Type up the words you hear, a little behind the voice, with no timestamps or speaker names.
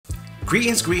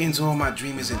Greetings all my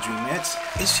dreamers and dreamettes.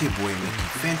 It's your boy Mickey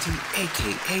Fenty,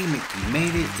 aka Mickey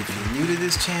Made It. If you're new to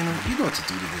this channel, you know what to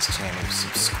do to this channel.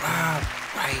 Subscribe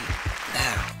right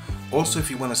now. Also,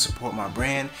 if you want to support my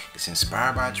brand, it's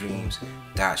inspired by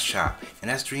DREAMZzz.shop,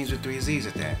 and that's dreams with 3 Z's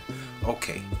at that.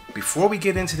 Okay, before we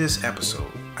get into this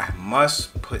episode, I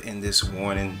must put in this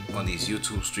warning on these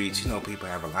YouTube streets. You know, people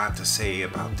have a lot to say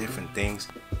about different things,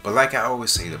 but like I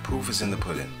always say, the proof is in the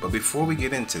pudding. But before we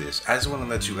get into this, I just want to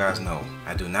let you guys know,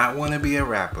 I do not want to be a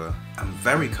rapper. I'm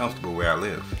very comfortable where I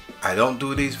live. I don't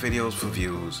do these videos for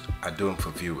views, I do them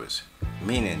for viewers.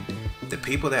 Meaning, the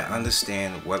people that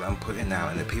understand what I'm putting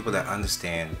out and the people that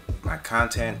understand my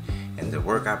content and the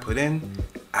work I put in,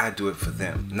 I do it for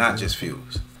them, not just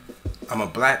views. I'm a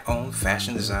black-owned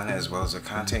fashion designer as well as a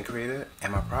content creator,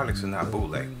 and my products are not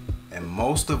bootleg. And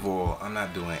most of all, I'm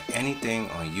not doing anything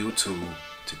on YouTube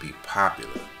to be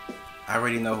popular. I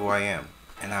already know who I am,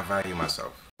 and I value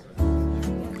myself.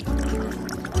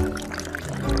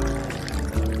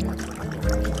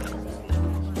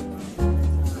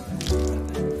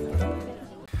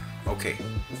 Okay,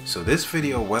 so this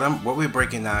video, what we're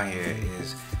breaking down here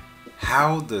is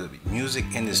how the music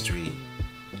industry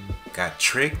got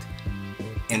tricked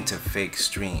into fake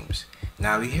streams.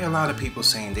 Now we hear a lot of people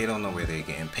saying they don't know where they're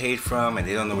getting paid from and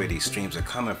they don't know where these streams are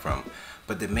coming from.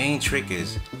 But the main trick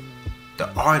is the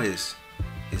artist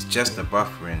is just a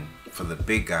buffering for the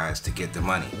big guys to get the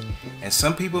money. And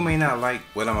some people may not like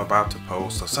what I'm about to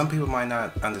post, or some people might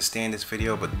not understand this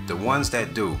video, but the ones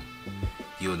that do,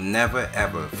 you'll never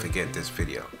ever forget this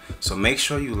video. So make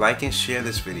sure you like and share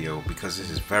this video, because this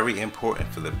is very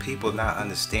important for the people not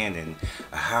understanding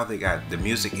how the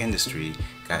music industry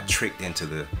got tricked into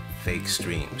the fake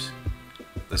streams.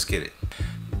 Let's get it.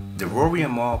 The Rory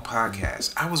and Mal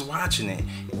podcast, I was watching it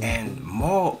and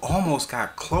Mal almost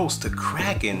got close to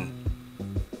cracking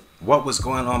what was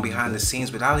going on behind the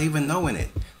scenes without even knowing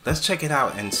it. Let's check it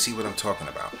out and see what I'm talking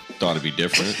about. Thought it'd be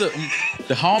different.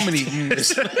 The harmony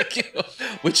is like,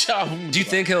 which y'all. Do you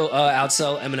think he'll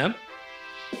outsell Eminem?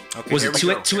 Okay, Was it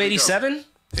 287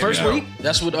 first week?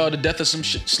 That's what the death of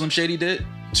Slim Shady did.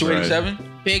 287. Right.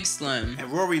 Big Slim. And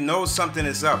Rory knows something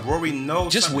is up. Rory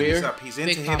knows just something weird. Is up. He's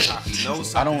into hip hop. He knows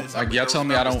something I don't. is up. Y'all tell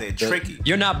me I don't. They're tricky.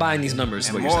 You're not buying these numbers.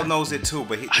 And Mal knows it too,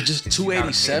 but I just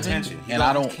 287, and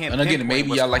I don't. And again,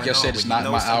 maybe y'all, like y'all said, it's not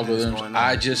my algorithms.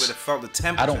 I just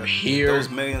I don't hear those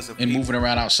millions of people. And moving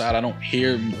around outside, I don't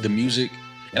hear the music.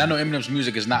 And I know Eminem's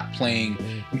music is not playing.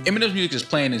 Eminem's music is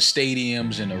playing in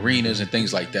stadiums and arenas and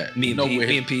things like that. Me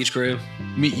and Peach crew.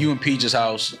 Meet you and Peach's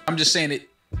house. I'm just saying it.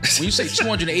 When you say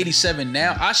 287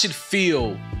 now, I should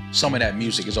feel some of that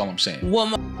music is all I'm saying.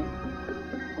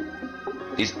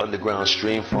 These underground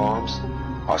stream farms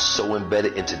are so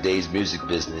embedded in today's music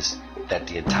business that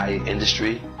the entire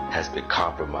industry has been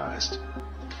compromised,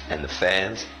 and the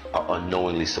fans are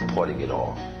unknowingly supporting it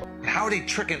all. How are they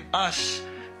tricking us?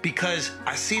 Because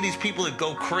I see these people that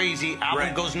go crazy,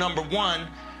 album goes #1,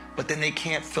 but then they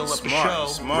can't fill up the show.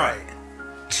 Smart. Right.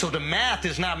 So the math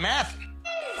is not math.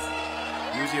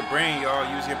 Use your brain,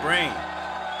 y'all. Use your brain.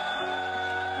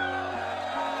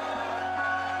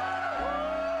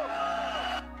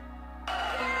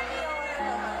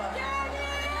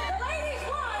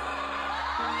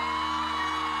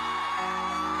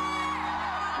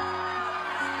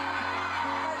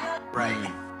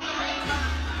 Right.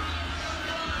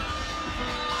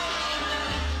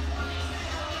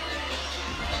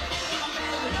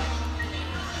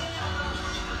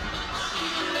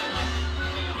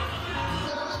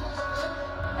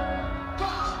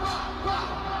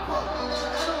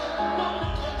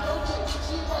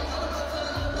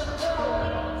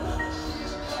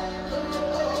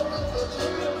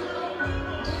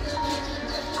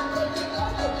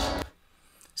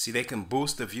 See, they can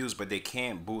boost the views, but they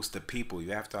can't boost the people.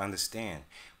 You have to understand.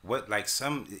 You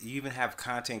even have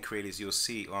content creators you'll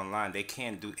see online. They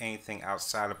can't do anything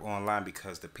outside of online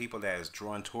because the people that is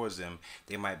drawn towards them,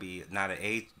 they might be not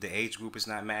the age group is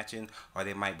not matching, or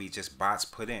they might be just bots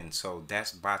put in. So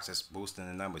that's bots that's boosting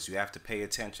the numbers. You have to pay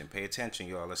attention. Pay attention,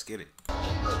 y'all. Let's get it.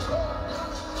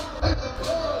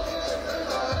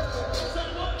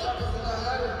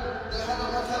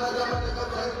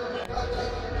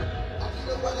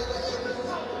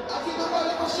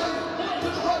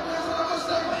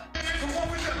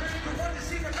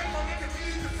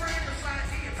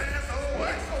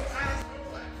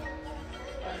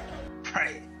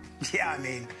 Right. Yeah, I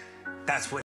mean,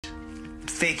 that's what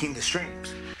faking the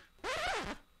streams.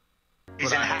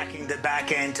 He's hacking the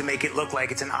back end to make it look like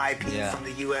it's an IP from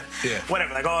the US. Yeah.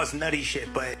 Whatever, like all this nutty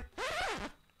shit. But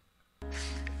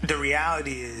the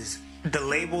reality is, the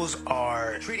labels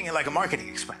are treating it like a marketing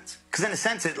expense. Because in a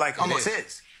sense, it like almost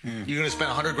is. You're going to spend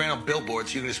 100 grand on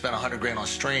billboards. You're going to spend 100 grand on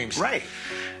streams. Right.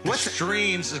 What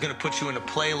streams is going to put you into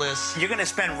playlists? You're going to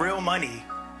spend real money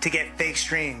to get fake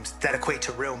streams that equate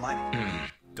to real money.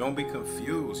 Don't be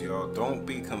confused, y'all. Don't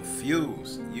be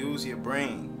confused. Use your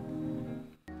brain.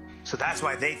 So that's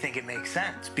why they think it makes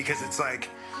sense. Because it's like,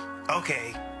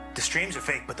 okay, the streams are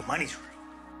fake, but the money's real.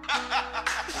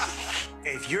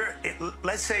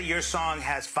 Let's say your song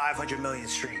has 500 million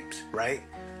streams, right?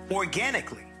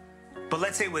 Organically. But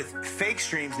let's say with fake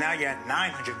streams, now you're at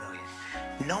 900 million.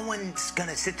 No one's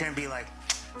gonna sit there and be like,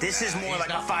 this is more like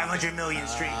a 500 million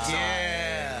stream song.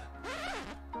 Yeah.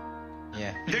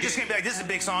 Yeah. They're just gonna be like, this is a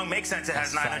big song, makes sense, it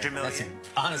has 900 million.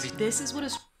 Honestly. This is what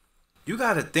is... You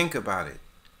gotta think about it.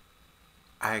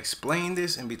 I explained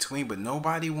this in between, but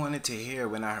nobody wanted to hear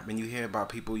when you hear about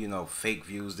people, you know, fake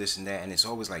views, this and that, and it's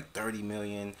always like 30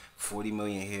 million, 40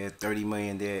 million here, 30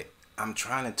 million there. I'm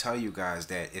trying to tell you guys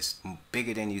that it's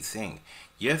bigger than you think.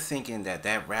 You're thinking that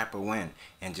that rapper went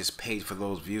and just paid for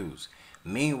those views.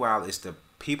 Meanwhile, it's the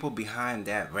people behind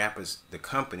that rapper's, the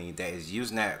company that is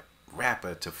using that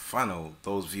rapper to funnel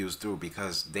those views through,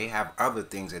 because they have other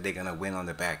things that they're gonna win on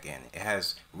the back end. It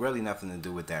has really nothing to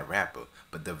do with that rapper,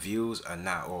 but the views are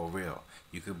not all real.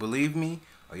 You could believe me,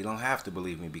 or you don't have to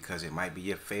believe me, because it might be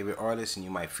your favorite artist and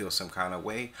you might feel some kind of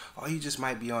way, or you just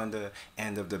might be on the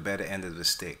end of the better end of the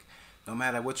stick. No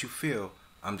matter what you feel,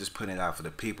 I'm just putting it out for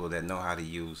the people that know how to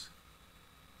use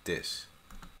this.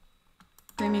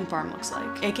 Streaming farm looks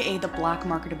like, aka the black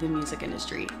market of the music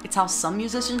industry. It's how some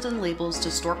musicians and labels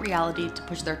distort reality to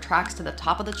push their tracks to the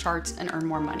top of the charts and earn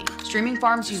more money. Streaming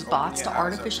farms use bots to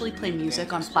artificially play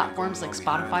music on platforms like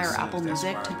Spotify or Apple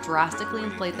Music to drastically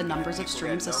inflate the numbers of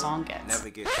streams a song gets.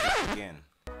 Never get tricked again.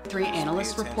 3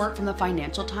 analyst report from the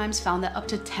Financial Times found that up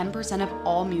to 10% of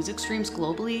all music streams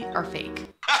globally are fake.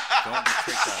 Don't be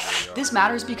tricked out there, y'all. This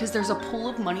matters because there's a pool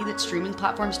of money that streaming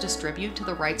platforms distribute to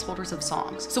the rights holders of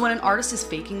songs. So when an artist is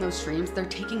faking those streams, they're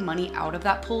taking money out of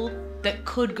that pool that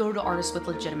could go to artists with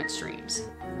legitimate streams.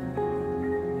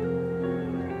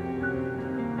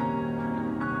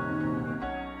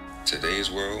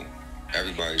 Today's world,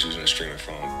 everybody's using a streaming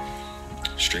phone.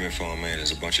 Streaming phone, man,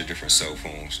 there's a bunch of different cell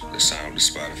phones that sign up to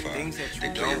Spotify. They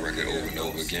play a record over and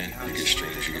over again. You get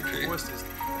streams, you get paid.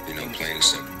 You know, plain and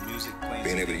simple.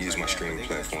 Being able to use my streaming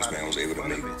platforms, man, I was able to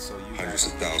make hundreds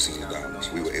of thousands of dollars.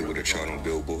 We were able to chart on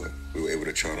Billboard. We were able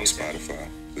to chart on Spotify.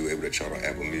 We were able to chart on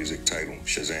Apple Music, Tidal,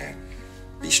 Shazam.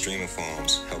 These streaming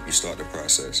farms help you start the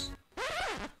process.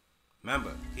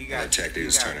 Remember, That tactic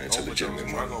is turning into legitimate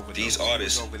money. These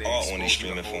artists are on these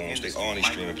streaming forms. They are on these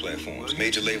streaming platforms.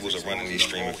 Major labels are running these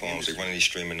streaming forms. They're running these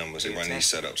streaming numbers. They're running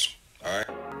these setups. All right?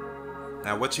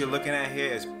 now what you're looking at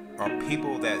here are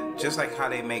people that, just like how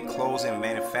they make clothes and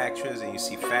manufacturers and you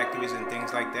see factories and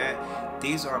things like that,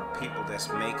 these are people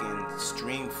that's making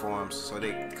stream forms so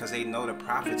because they know the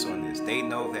profits on this. They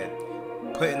know that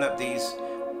putting up these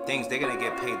things, they're gonna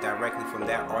get paid directly from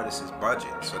that artist's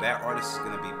budget. So that artist is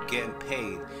gonna be getting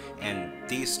paid, and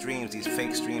these streams, these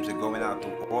fake streams, are going out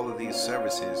through all of these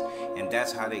services, and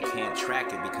that's how they can't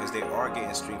track it, because they are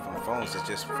getting streamed from phones. It's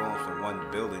just phones from one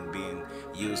building being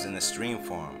used in the stream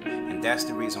form, and that's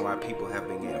the reason why people have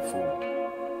been getting fooled.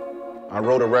 I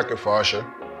wrote a record for Usher.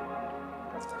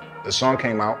 The song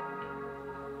came out.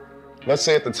 Let's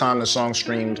say at the time the song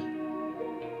streamed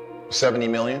 70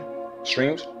 million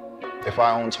streams. If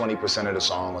I own 20% of the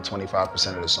song or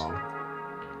 25% of the song,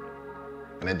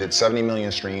 and it did 70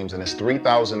 million streams, and it's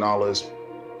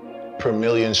 $3,000 per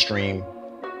million stream,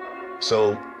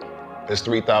 so it's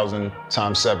 3,000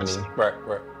 times 70. Right.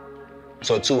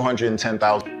 So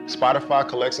 210,000. Spotify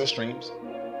collects the streams,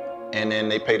 and then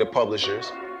they pay the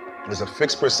publishers. There's a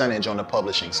fixed percentage on the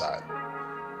publishing side,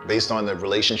 based on the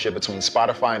relationship between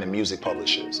Spotify and the music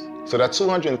publishers. So that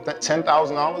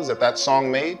 $210,000 that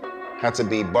song made had to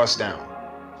be bust down.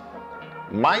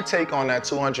 My take on that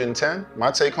 210,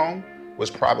 my take home, was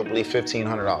probably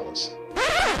 $1,500.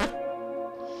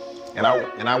 And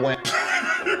I went.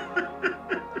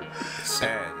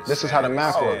 Sad. This is how the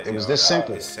math worked. It was this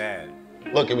simple. It's sad.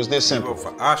 Look, it was this simple.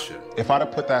 For Usher. If I'd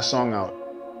have put that song out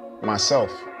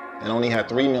myself and only had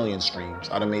 3 million streams,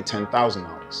 I'd have made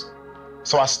 $10,000.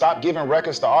 So I stopped giving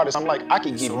records to artists. I'm like, I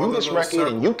could give you this record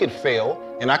and you could fail,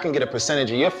 and I can get a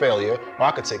percentage of your failure, or I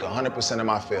could take 100% of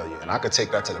my failure, and I could take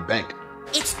that to the bank.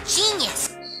 It's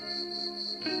genius.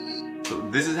 So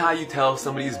this is how you tell if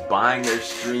somebody's buying their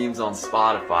streams on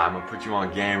Spotify. I'm gonna put you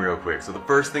on game real quick. So the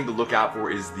first thing to look out for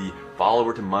is the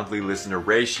follower to monthly listener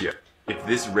ratio. If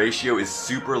this ratio is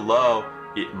super low,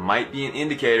 it might be an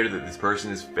indicator that this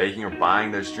person is faking or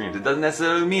buying their streams. It doesn't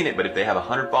necessarily mean it, but if they have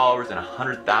 100 followers and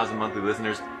 100,000 monthly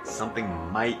listeners, something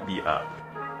might be up.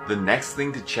 The next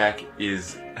thing to check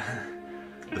is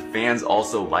the fans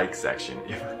also like section.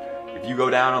 If you go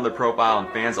down on their profile and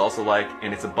fans also like,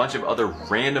 and it's a bunch of other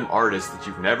random artists that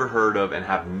you've never heard of and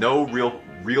have no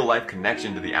real life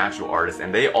connection to the actual artist,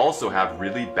 and they also have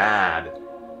really bad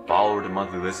follower to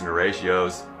monthly listener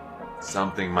ratios,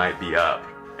 something might be up.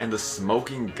 And the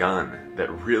smoking gun that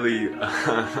really,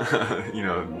 you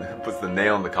know, puts the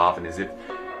nail in the coffin is if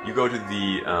you go to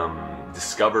the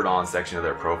discovered on section of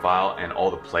their profile and all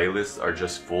the playlists are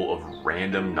just full of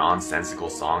random nonsensical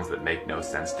songs that make no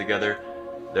sense together,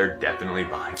 they're definitely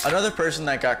buying. Another person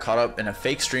that got caught up in a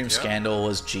fake stream scandal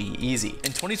was G-Eazy.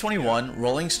 In 2021,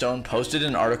 Rolling Stone posted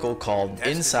an article called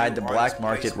Inside the Black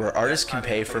Market, where artists can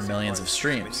pay for millions of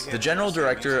streams. The general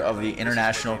director of the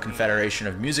International Confederation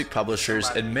of Music Publishers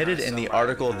admitted in the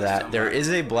article that there is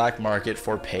a black market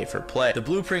for pay-for-play. The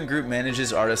Blueprint Group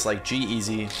manages artists like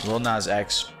G-Eazy, Lil Nas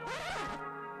X,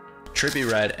 Trippie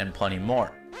Redd, and plenty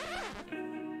more.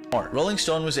 Rolling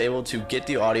Stone was able to get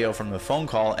the audio from the phone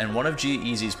call, and one of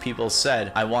G-Eazy's people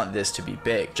said, "I want this to be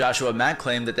big." Joshua Mack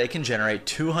claimed that they can generate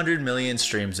 200 million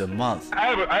streams a month. I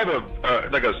have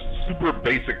a super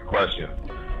basic question.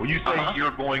 When you say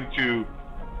you're going to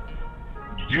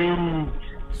do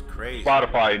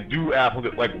Spotify and do Apple,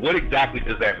 like what exactly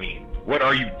does that mean? What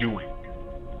are you doing?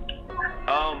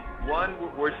 One,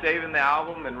 we're saving the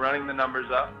album and running the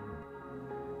numbers up.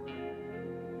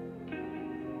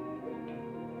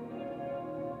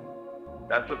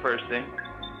 That's the first thing.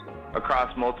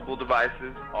 Across multiple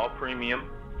devices, all premium.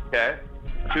 Okay.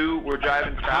 Two, we're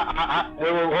driving traffic.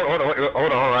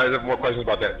 Hold on. I have more questions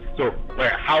about that. So,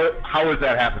 like, how is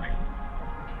that happening?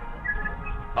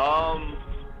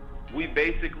 We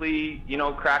basically, you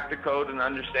know, crack the code and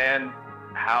understand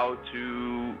how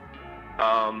to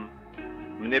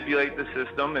manipulate the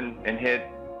system and hit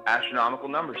astronomical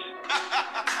numbers.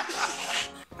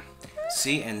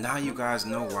 See, and now you guys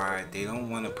know why they don't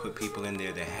want to put people in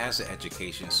there that has an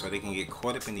education, so they can get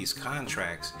caught up in these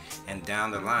contracts, and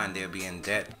down the line they'll be in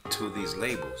debt to these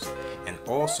labels. And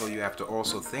also you have to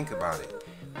also think about it.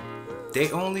 They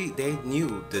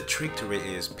knew the trick to it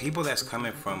is people that's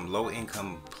coming from low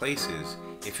income places,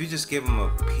 if you just give them a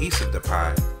piece of the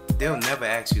pie, they'll never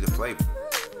ask you the flavor.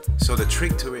 So the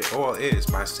trick to it all is,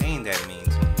 by saying that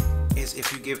means, is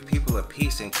if you give people a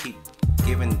piece and keep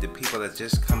giving the people that's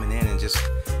just coming in and just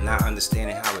not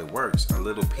understanding how it works a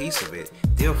little piece of it,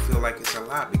 they'll feel like it's a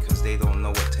lot because they don't know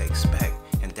what to expect.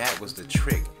 And that was the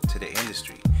trick to the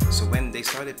industry. So when they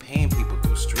started paying people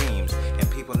through streams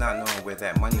and people not knowing where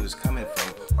that money was coming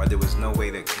from, or there was no way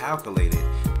to calculate it,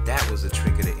 that was the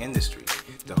trick of the industry.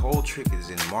 The whole trick is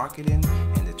in marketing,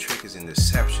 and the trick is in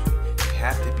deception. You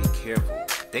have to be careful.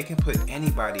 They can put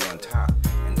anybody on top.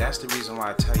 And that's the reason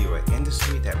why I tell you, an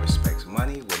industry that respects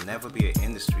money will never be an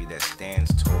industry that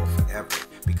stands tall forever.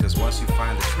 Because once you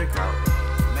find the trick out,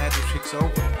 the magic trick's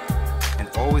over. And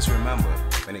always remember,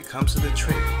 when it comes to the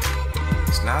trick,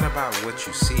 it's not about what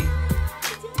you see.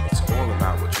 It's all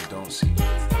about what you don't see.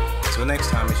 Until next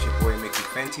time, it's your boy Mickey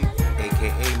Fenty,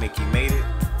 aka Mickey Made It.